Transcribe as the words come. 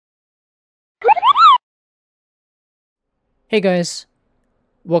Hey guys,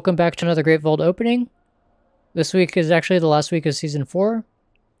 welcome back to another Great Vault opening. This week is actually the last week of Season 4.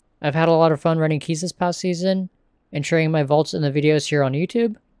 I've had a lot of fun running keys this past season and sharing my vaults in the videos here on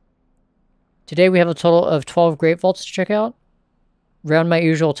YouTube. Today we have a total of 12 Great Vaults to check out. Around my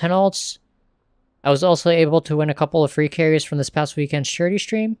usual 10 alts, I was also able to win a couple of free carries from this past weekend's charity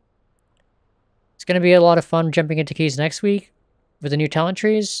stream. It's going to be a lot of fun jumping into keys next week with the new talent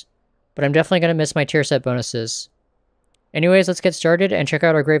trees, but I'm definitely going to miss my tier set bonuses. Anyways, let's get started and check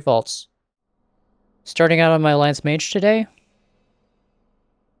out our Great Vaults. Starting out on my Alliance Mage today.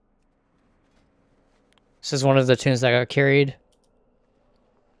 This is one of the tunes that got carried.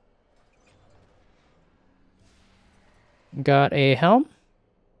 Got a helm.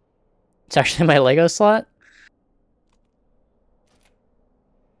 It's actually my Lego slot.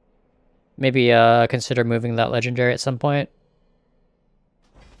 Maybe consider moving that legendary at some point.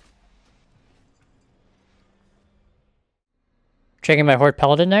 Checking my Horde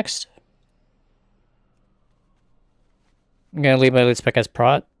Paladin next. I'm going to leave my loot spec as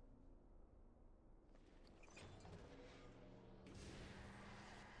prot.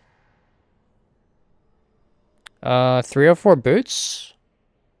 Uh, 304 boots.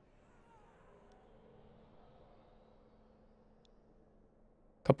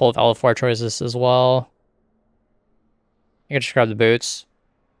 Couple of LF4 choices as well. I can just grab the boots.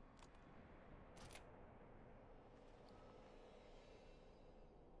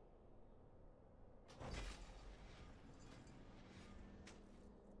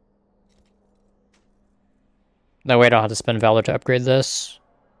 That way I don't have to spend Valor to upgrade this.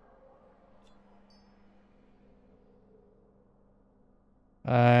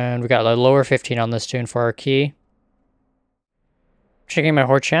 And we got a lower 15 on this tune for our key. Checking my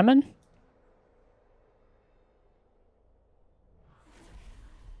Horde Shaman.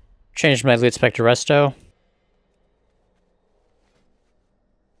 Changed my loot spec to Resto.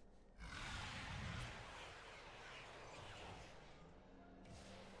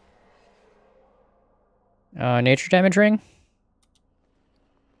 Nature Damage Ring.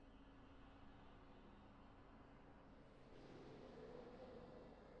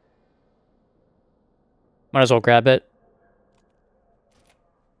 Might as well grab it.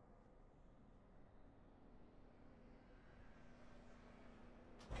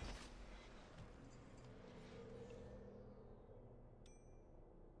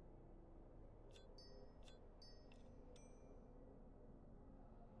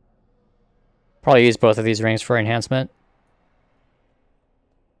 Probably use both of these rings for enhancement.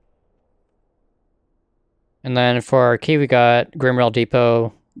 And then for our key, we got Grimrail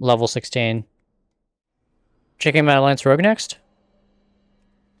Depot, level 16. Checking my Alliance Rogue next.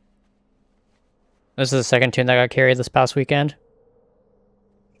 This is the second tune that got carried this past weekend.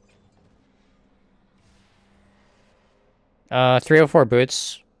 304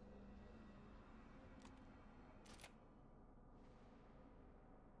 boots.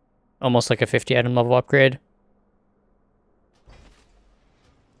 Almost like a 50 item level upgrade.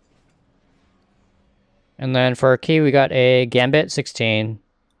 And then for our key, we got a Gambit 16.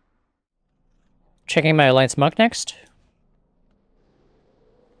 Checking my Alliance Monk next.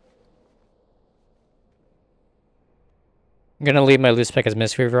 I'm going to leave my loot spec as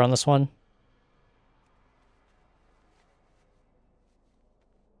Mistweaver on this one.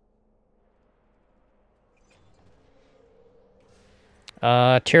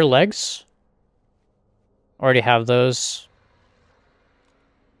 Tier legs. Already have those.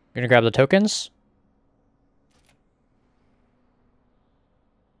 I'm gonna grab the tokens.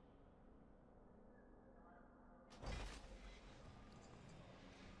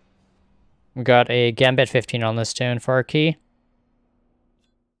 We got a Gambit 15 on this tune for our key.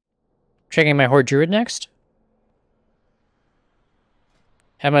 Checking my Horde Druid next.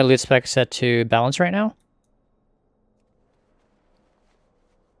 Have my loot spec set to balance right now.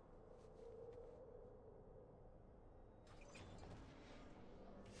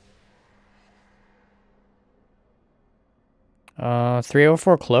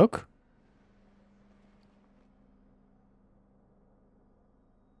 304 Cloak.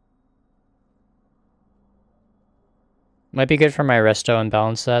 Might be good for my resto and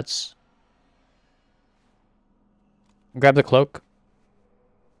balance sets. Grab the Cloak.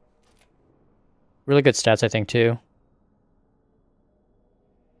 Really good stats, I think, too.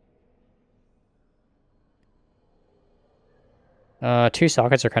 Two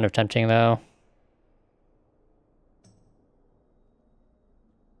sockets are kind of tempting, though.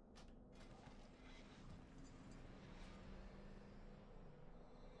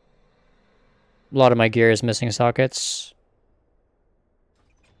 A lot of my gear is missing sockets.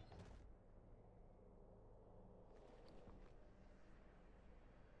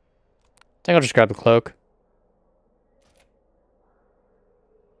 think I'll just grab the cloak.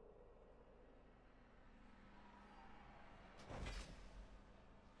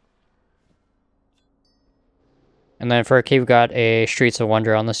 And then for a key, we got a Streets of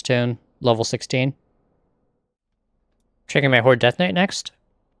Wonder on this tune, level 16. Checking my Horde Death Knight next.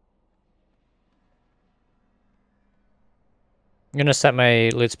 I'm gonna set my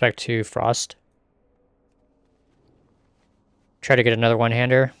loot spec to Frost. Try to get another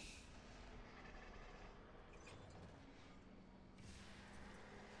one-hander.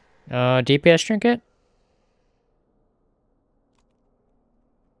 DPS trinket?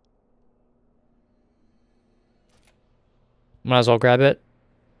 Might as well grab it.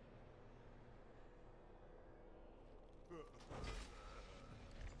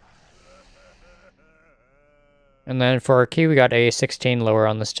 And then for our key, we got a 16 lower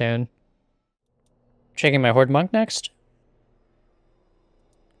on this tune. Checking my Horde Monk next.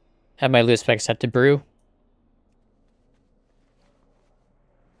 Have my loot spec set to Brew.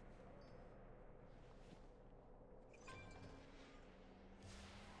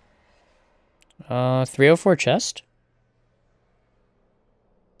 Uh, 304 chest.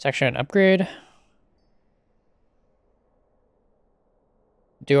 It's actually an upgrade.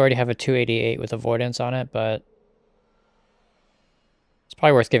 Do already have a 288 with avoidance on it, but it's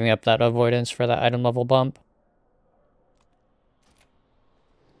probably worth giving up that avoidance for that item level bump.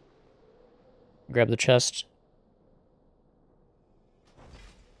 Grab the chest.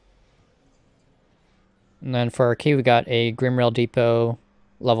 And then for our key, we got a Grimrail Depot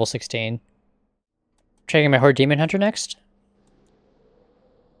level 16. Checking my Horde Demon Hunter next.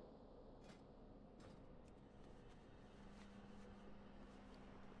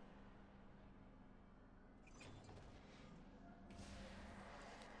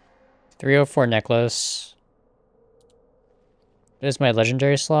 $304 necklace. It is my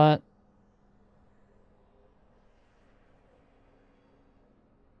legendary slot.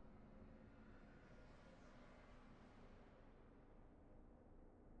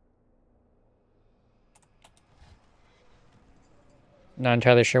 Not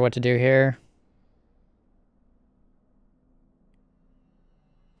entirely sure what to do here.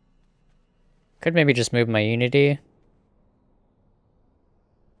 Could maybe just move my Unity.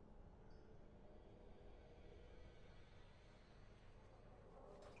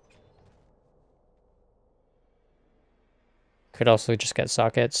 Could also just get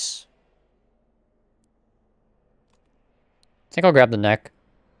sockets. I think I'll grab the neck.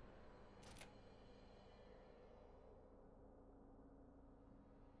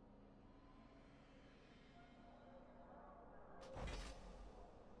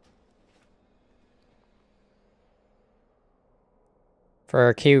 For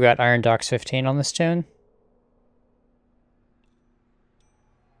our key, we got Iron Docks 15 on this tune.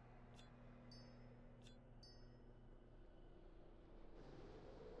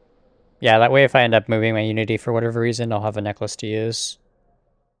 Yeah, that way if I end up moving my Unity for whatever reason, I'll have a necklace to use.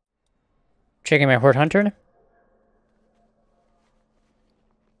 Checking my Horde Hunter.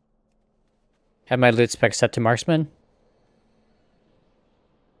 Have my loot spec set to Marksman.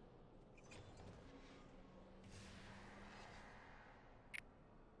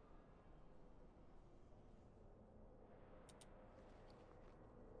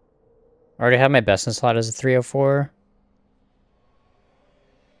 I already have my best in slot as a 304.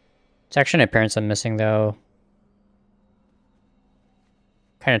 It's actually an appearance I'm missing though.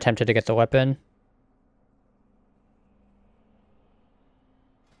 Kind of tempted to get the weapon.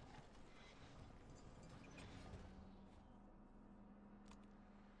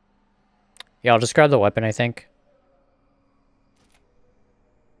 Yeah, I'll just grab the weapon, I think.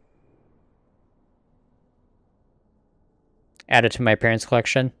 Add it to my appearance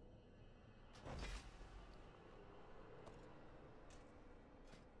collection.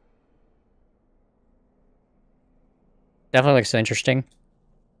 Definitely looks interesting.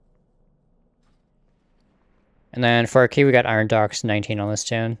 And then for our key, we got Iron Docks 19 on this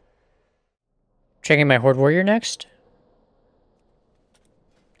tune. Checking my Horde Warrior next.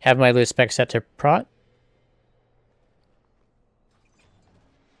 Have my loot spec set to Prot.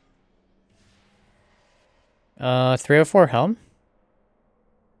 Uh, 304 Helm.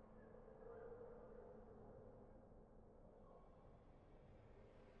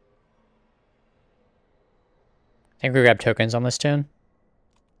 I think we grab tokens on this tune.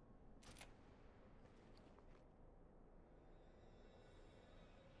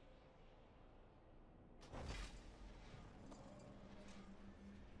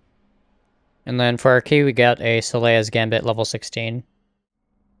 And then for our key, we got a Solea's Gambit level 16.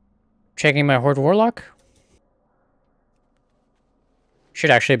 Checking my Horde Warlock. Should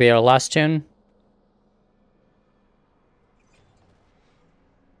actually be our last tune.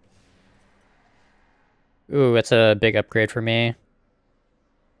 Ooh, it's a big upgrade for me.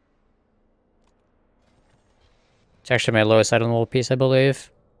 It's actually my lowest item level piece, I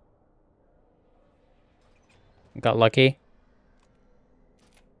believe. Got lucky.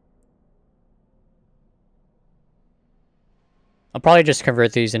 I'll probably just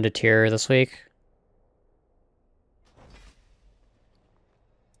convert these into tier this week.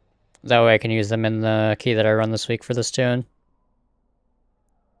 That way I can use them in the key that I run this week for this tune.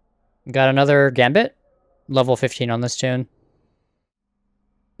 Got another Gambit. Level 15 on this tune.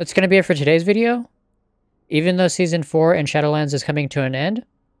 That's going to be it for today's video. Even though Season 4 and Shadowlands is coming to an end,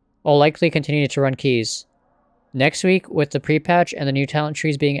 I'll likely continue to run keys. Next week, with the pre-patch and the new talent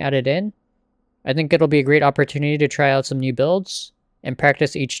trees being added in, I think it'll be a great opportunity to try out some new builds and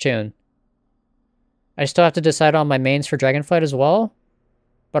practice each tune. I still have to decide on my mains for Dragonflight as well,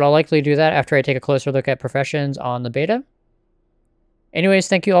 but I'll likely do that after I take a closer look at professions on the beta. Anyways,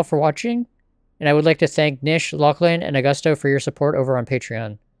 thank you all for watching, and I would like to thank Nish, Lachlan, and Augusto for your support over on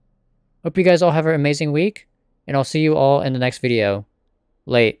Patreon. Hope you guys all have an amazing week, and I'll see you all in the next video.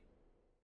 Late.